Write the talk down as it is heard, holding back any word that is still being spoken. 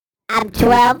I'm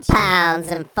 12 pounds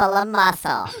and full of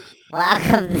muscle.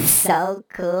 Welcome to So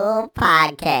Cool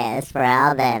Podcast for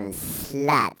all them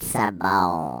sluts are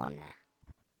born.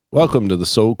 Welcome to the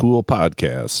So Cool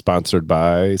Podcast, sponsored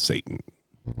by Satan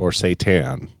or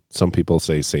Satan. Some people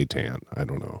say Satan. I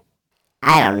don't know.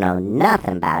 I don't know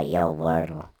nothing about your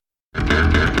wordle.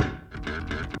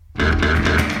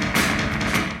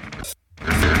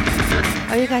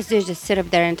 All you guys do is just sit up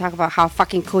there and talk about how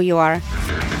fucking cool you are.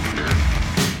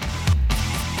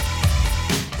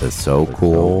 The So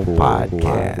Cool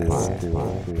Podcast.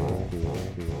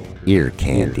 Ear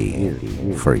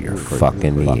candy for your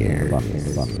fucking ears.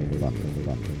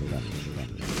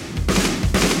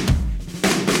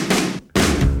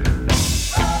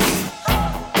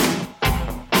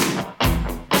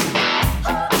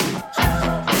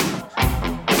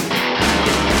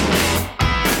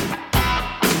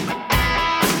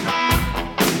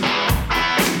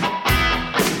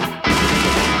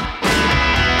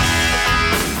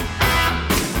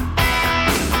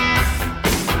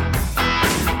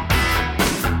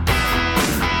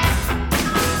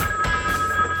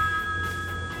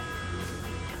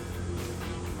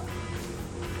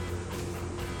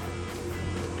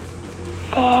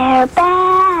 They're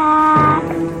back.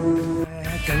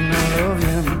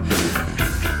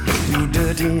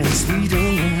 This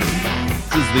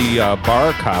is the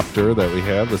bar copter that we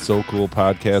have, the So Cool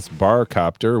Podcast bar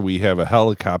copter. We have a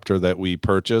helicopter that we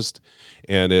purchased,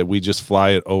 and we just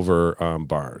fly it over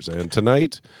bars. And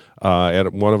tonight,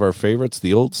 at one of our favorites,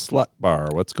 the Old Slut Bar.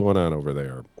 What's going on over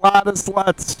there? A lot of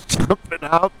sluts jumping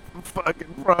out the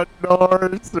fucking front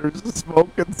doors. There's a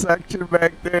smoking section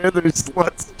back there. There's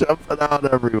sluts jumping out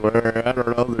everywhere. I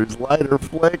don't know. There's lighter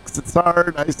flicks. It's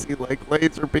hard. I see like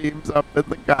laser beams up in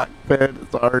the cockpit.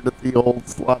 It's hard at the Old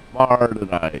Slut Bar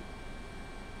tonight.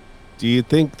 Do you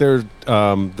think they're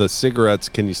the cigarettes?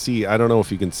 Can you see? I don't know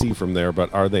if you can see from there,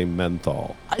 but are they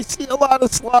menthol? I see a lot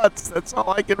of sluts. That's all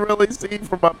I can really see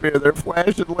from up here. They're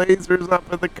flashing lasers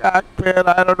up in the cockpit.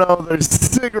 I don't know. There's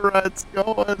cigarettes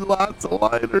going, lots of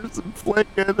lighters and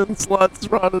flicking, and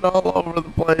sluts running all over the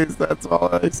place. That's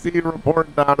all I see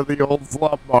reporting out of the Old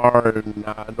Slut Bar in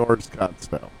North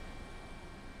Scottsdale.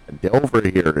 And over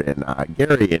here in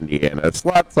Gary, Indiana,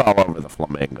 sluts all over the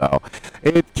Flamingo.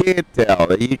 It can't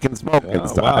tell. You can smoke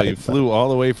inside. Wow, you flew all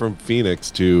the way from Phoenix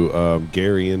to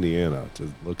Gary, Indiana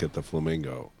to look at the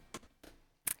Flamingo.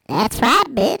 That's right,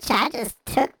 bitch. I just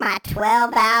took my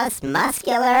 12-ounce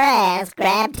muscular ass,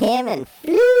 grabbed him, and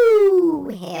flew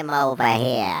him over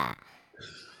here.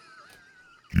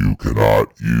 You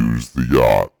cannot use the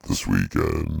yacht this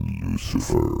weekend,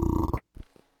 Lucifer.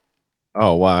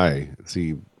 Oh, why? Is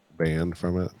he banned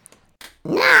from it?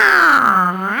 No,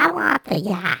 I want the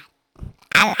yacht.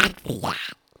 I like the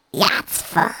yacht. Yacht's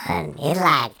fun. It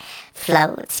like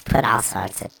floats, put all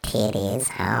sorts of titties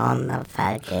on the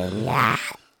fucking yacht.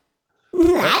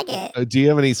 Like it. Do you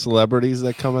have any celebrities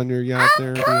that come on your yacht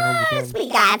there? Of course,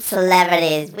 we got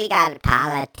celebrities. We got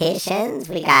politicians.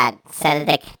 We got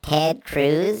Senator Ted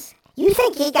Cruz. You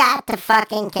think he got to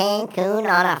fucking Cancun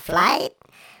on a flight?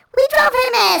 We drove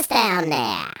him ass down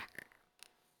there.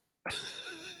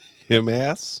 Him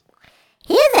ass?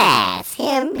 His ass.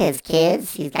 Him, his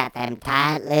kids. He's got them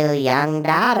tight little young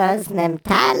daughters and them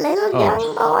tight little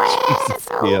young boy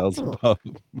assholes.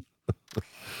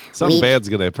 Something bad's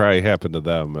going to probably happen to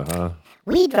them, huh?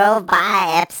 We drove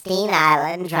by Epstein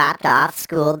Island, dropped off,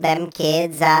 schooled them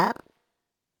kids up.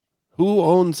 Who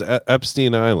owns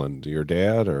Epstein Island? Your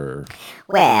dad or?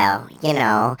 Well, you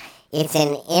know, it's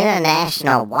in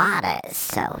international waters,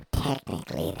 so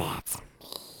technically that's me.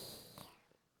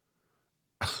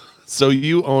 So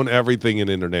you own everything in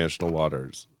international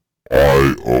waters?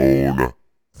 I own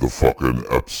the fucking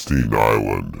Epstein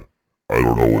Island. I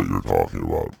don't know what you're talking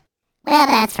about. Well,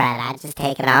 that's right. I just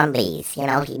take it on lease. You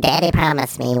know, Daddy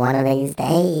promised me one of these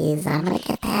days I'm going to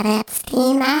get that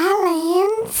Epstein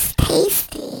Island. It's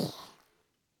tasty.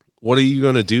 What are you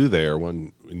going to do there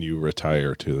when you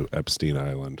retire to Epstein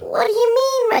Island? What do you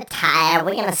mean retire?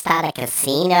 We're going to start a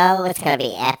casino. It's going to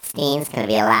be Epstein. It's going to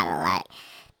be a lot of, like,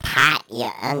 hot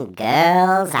young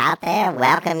girls out there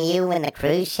welcome you when the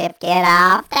cruise ship get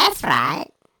off. That's right.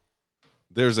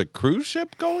 There's a cruise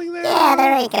ship going there? Yeah,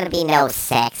 there ain't gonna be no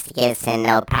sex gifts and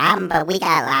no problem, but we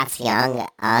got lots of young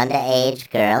underage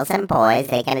girls and boys.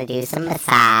 They're gonna do some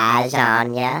massage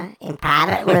on you in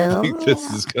private room. I think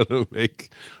this is gonna make...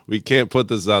 We can't put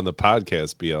this on the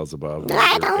podcast, Beelzebub.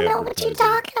 I don't know what you're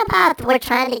talking about. We're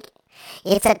trying to...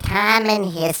 It's a time in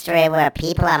history where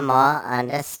people are more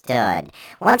understood.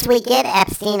 Once we get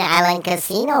Epstein Island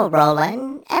Casino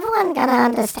rolling, everyone's gonna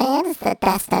understand it's the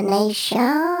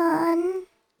destination.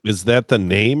 Is that the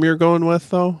name you're going with,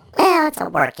 though? Well, know it's a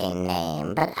working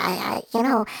name, but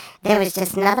there was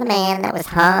just another man that was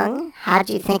hung. How'd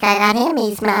you think I got him?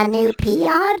 He's my new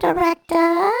PR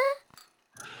director.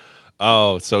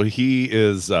 Oh, so he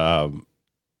is. How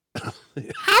do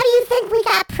you think we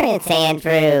got Prince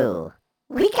Andrew?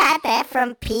 We got that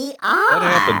from PR. What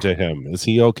happened to him? Is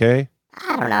he okay?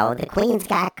 I don't know. The Queen's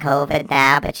got COVID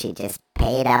now, but she just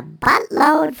paid a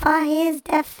buttload for his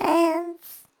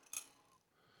defense.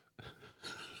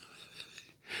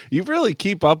 You really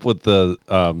keep up with the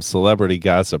celebrity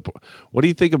gossip. What do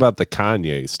you think about the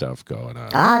Kanye stuff going on?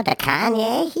 Oh, the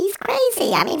Kanye, he's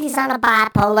crazy. I mean, he's on a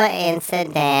bipolar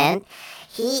incident.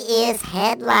 He is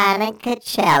headlining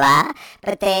Coachella,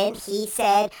 but then he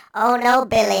said, oh no,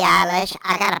 Billie Eilish,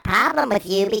 I got a problem with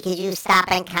you because you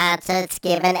stopping concerts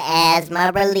giving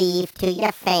asthma relief to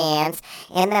your fans.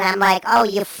 And then I'm like, oh,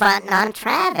 you're fronting on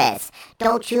Travis.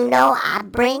 Don't you know I'm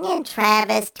bringing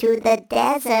Travis to the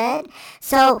desert?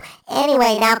 So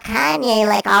anyway, now Kanye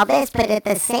like all this, but at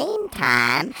the same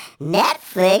time,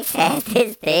 Netflix has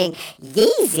this thing,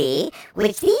 Yeezy,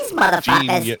 which these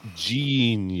motherfuckers...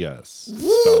 Genius.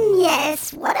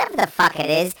 Genius, whatever the fuck it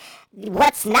is.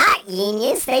 What's not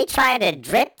genius, they try to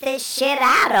drip this shit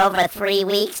out over 3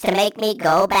 weeks to make me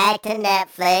go back to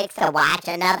Netflix to watch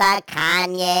another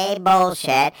Kanye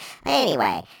bullshit.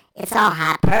 Anyway, it's all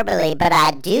hyperbole, but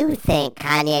I do think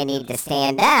Kanye needs to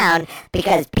stand down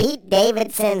because Pete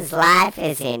Davidson's life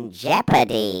is in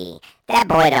jeopardy. That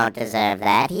boy don't deserve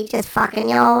that. He just fucking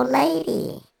your old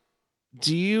lady.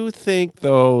 Do you think,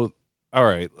 though, all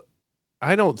right,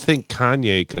 I don't think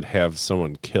Kanye could have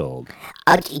someone killed.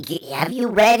 Have you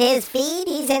read his feed?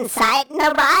 He's inciting a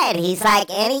riot. He's like,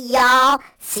 any of y'all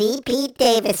see Pete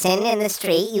Davidson in the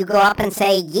street, you go up and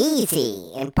say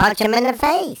Yeezy and punch him in the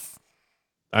face.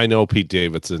 I know Pete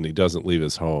Davidson. He doesn't leave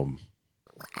his home.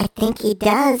 I think he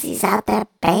does. He's out there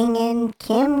banging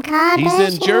Kim Kardashian.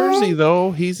 He's in Jersey,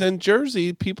 though. He's in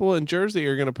Jersey. People in Jersey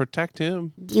are going to protect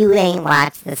him. You ain't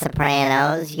watched The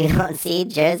Sopranos. You don't see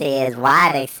Jersey as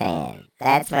Waddingston.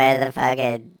 That's where the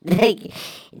fucking...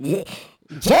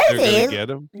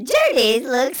 Jersey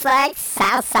looks like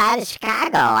south side of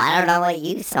Chicago. I don't know what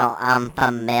you saw.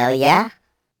 Familiar.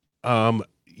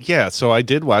 Yeah, so I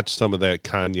did watch some of that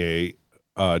Kanye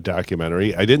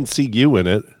documentary. I didn't see you in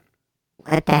it.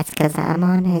 But that's because I'm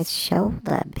on his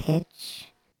shoulder, bitch.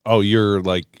 Oh,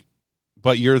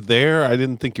 but you're there? I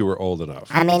didn't think you were old enough.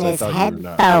 I'm in his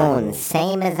headphones,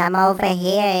 same as I'm over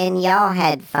here in your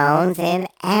headphones and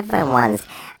everyone's.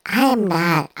 I'm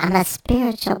not. I'm a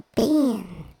spiritual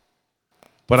being.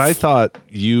 But I thought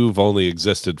you've only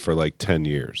existed for like 10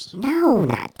 years. No,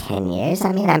 not 10 years.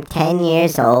 I mean, I'm 10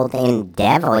 years old in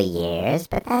devil years,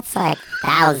 but that's like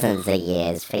thousands of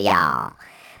years for y'all.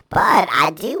 But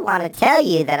I do want to tell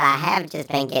you that I have just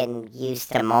been getting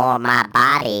used to more of my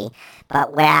body.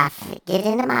 But where I get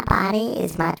into my body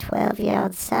is my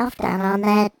 12-year-old self down on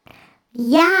that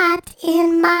yacht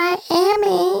in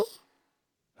Miami.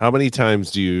 How many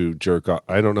times do you jerk off?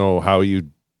 I don't know how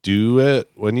you do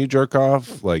it when you jerk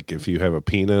off, like if you have a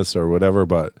penis or whatever,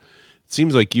 but it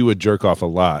seems like you would jerk off a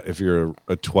lot if you're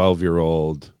a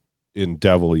 12-year-old in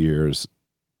devil years.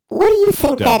 What do you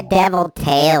think that devil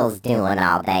tail's doing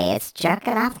all day? It's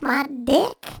jerking off my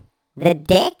dick. The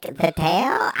dick, the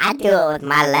tail, I do it with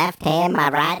my left hand, my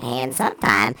right hand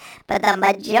sometimes, but the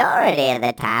majority of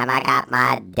the time I got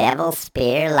my devil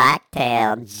spear-like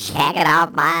tail jacking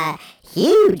off my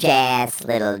huge-ass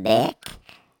little dick.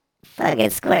 Fucking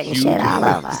squirting shit all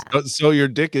over. So your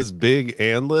dick is big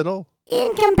and little?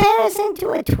 In comparison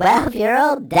to a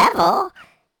 12-year-old devil.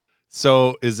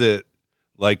 So is it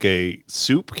like a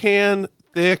soup can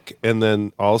thick and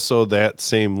then also that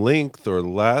same length or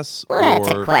less? Well,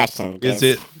 that's a question. Is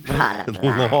it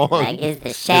long? Like, is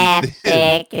the shaft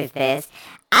thick? Is this?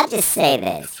 I'll just say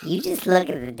this. You just look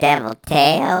at the devil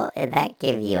tail and that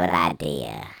gives you an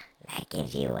idea. That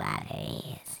gives you what it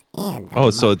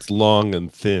is. So it's long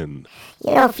and thin.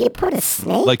 You know, if you put a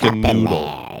snake like up a in noodle.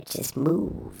 there, it just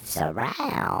moves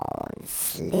around,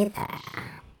 slither.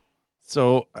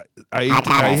 So I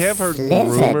have heard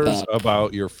rumors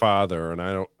about your father, and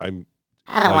I don't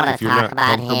want to talk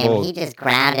about him. He just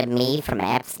grounded me from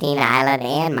Epstein Island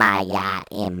and my yacht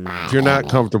in Miami. If you're not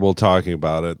comfortable talking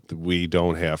about it, we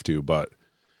don't have to. But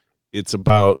it's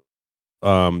about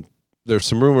there's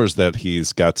some rumors that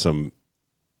he's got some,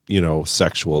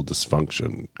 sexual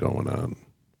dysfunction going on.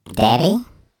 Daddy?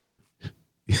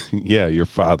 Yeah, your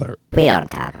father. We don't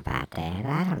talk about that.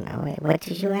 I don't know. What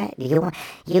did you ask? You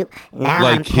now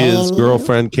like I'm paying his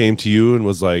girlfriend came to you and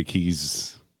was like,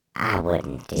 I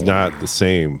wouldn't do he's not the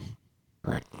same.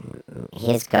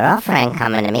 His girlfriend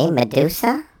coming to me,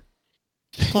 Medusa?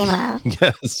 She came out.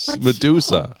 Yes,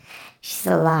 Medusa. She's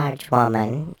a large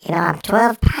woman. I'm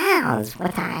 12 pounds.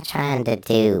 What am I trying to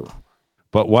do?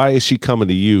 But why is she coming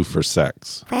to you for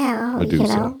sex? Well,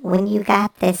 Medusa. when you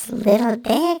got this little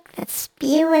dick that's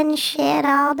spewing shit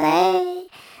all day,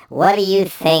 what do you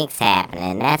think's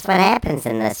happening? That's what happens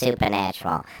in the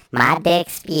supernatural. My dick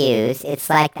spews. It's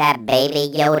like that baby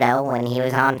Yoda when he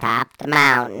was on top of the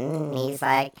mountain. He's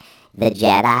like, the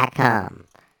Jedi come.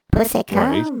 Pussy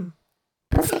come.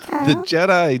 Pussy come. The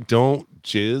Jedi don't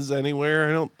jizz anywhere,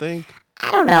 I don't think. I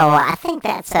don't know. I think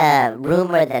that's a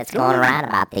rumor that's going around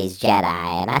about these Jedi,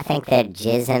 and I think they're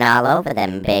jizzing all over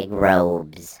them big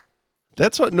robes.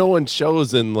 That's what no one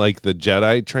shows in like the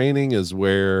Jedi training is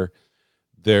where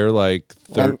they're like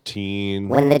 13.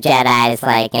 When the Jedi's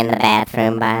like in the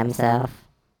bathroom by himself.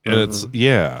 And it's,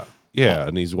 yeah,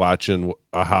 and he's watching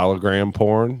a hologram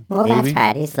porn. Well, maybe? that's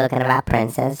right. He's looking about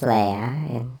Princess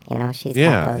Leia, and she's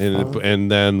Yeah, got those things. and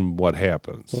then what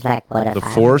happens? He's like, what if The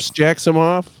Force jacks him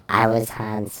off? I was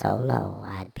Han Solo?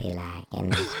 I'd be like,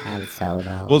 Han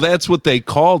Solo. Well, that's what they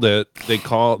called it. The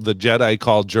Jedi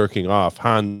called jerking off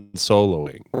Han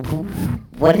Soloing.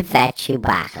 What if that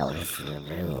Chewbacca was in the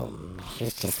room? He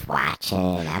was just watching.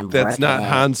 I'm That's working not it.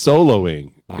 Han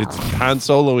Soloing. No. It's Han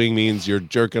Soloing means you're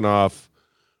jerking off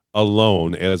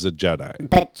alone as a Jedi.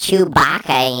 But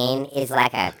Chewbacca is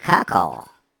like a cuckold.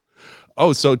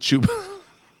 Oh, so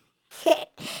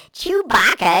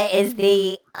Chewbacca is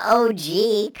the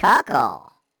OG cuckold.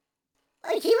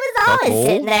 Like, he was always Cuckold?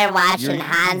 sitting there watching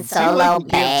Han Solo you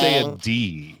can't say a bang.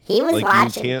 D. He was like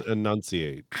watching you can't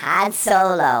enunciate. Han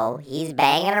Solo. He's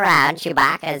banging around.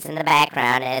 Chewbacca's in the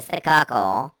background as the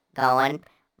cuckold going,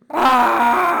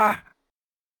 "Roar."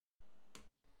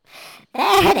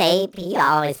 That ape, he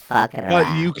always fucking around.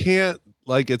 But you can't,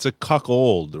 like, it's a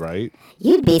cuckold, right?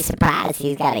 You'd be surprised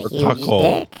he's got a Or huge cuckold.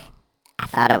 dick. I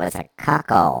thought it was a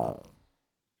cuckold.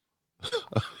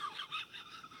 Cuckold.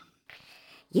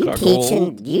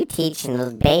 You teaching the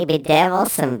baby devil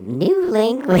some new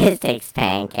linguistics,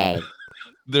 Pancake.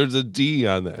 There's a D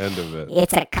on the end of it.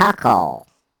 It's a cuckold.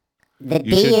 The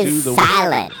You D should is do the-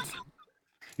 silent.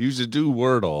 You should do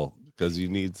Wordle because you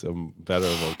need some better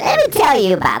Let me vocabulary. tell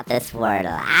you about this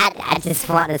Wordle. I just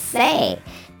want to say,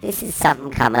 this is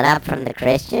something coming up from the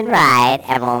Christian right.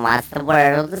 Everyone wants the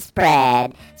Wordle to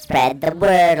spread. Spread the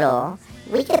Wordle.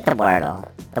 We get the Wordle.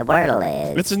 The Wordle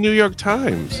is... It's a New York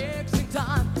Times.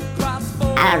 I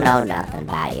don't know nothing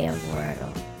about you,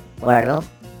 Wordle. Wordle?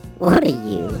 What are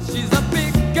you?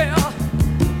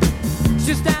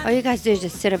 All you guys do is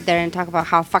just sit up there and talk about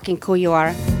how fucking cool you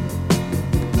are.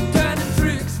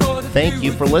 Thank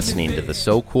you for listening to the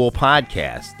So Cool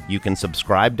podcast. You can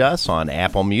subscribe to us on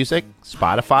Apple Music,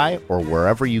 Spotify, or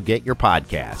wherever you get your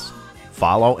podcasts.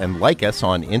 Follow and like us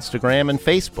on Instagram and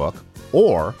Facebook,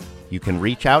 or you can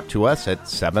reach out to us at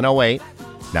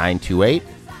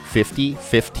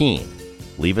 708-928-5015.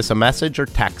 Leave us a message or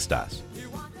text us.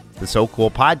 The So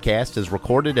Cool podcast is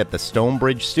recorded at the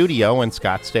Stonebridge Studio in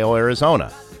Scottsdale,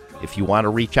 Arizona. If you want to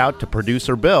reach out to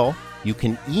producer Bill, you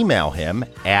can email him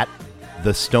at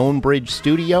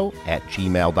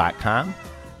thestonebridgestudio@gmail.com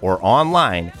or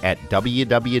online at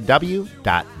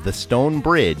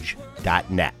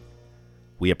www.thestonebridge.net.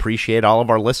 We appreciate all of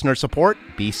our listener support.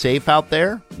 Be safe out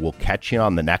there. We'll catch you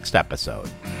on the next episode.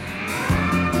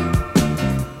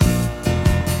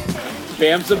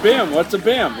 Bam's a bam. What's a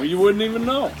bam? Well, you wouldn't even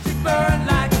know. Burn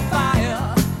like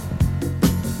fire,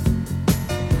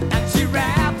 and she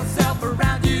wrapped herself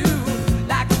around you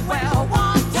like a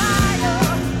well-worn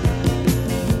tire.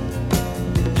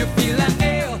 You feel a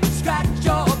nail scratch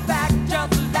your back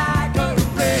just like a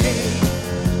ray.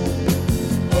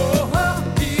 Oh,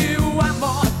 you want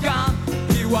more John,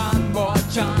 you want more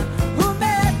John. Who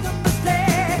made the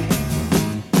mistake?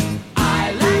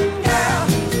 Island girl,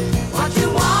 what you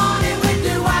want it with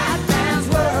the white man's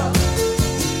world.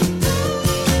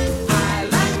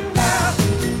 Island girl,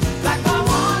 like I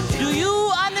want you. Do you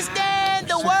understand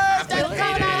the words that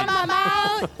come out of my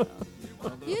mouth?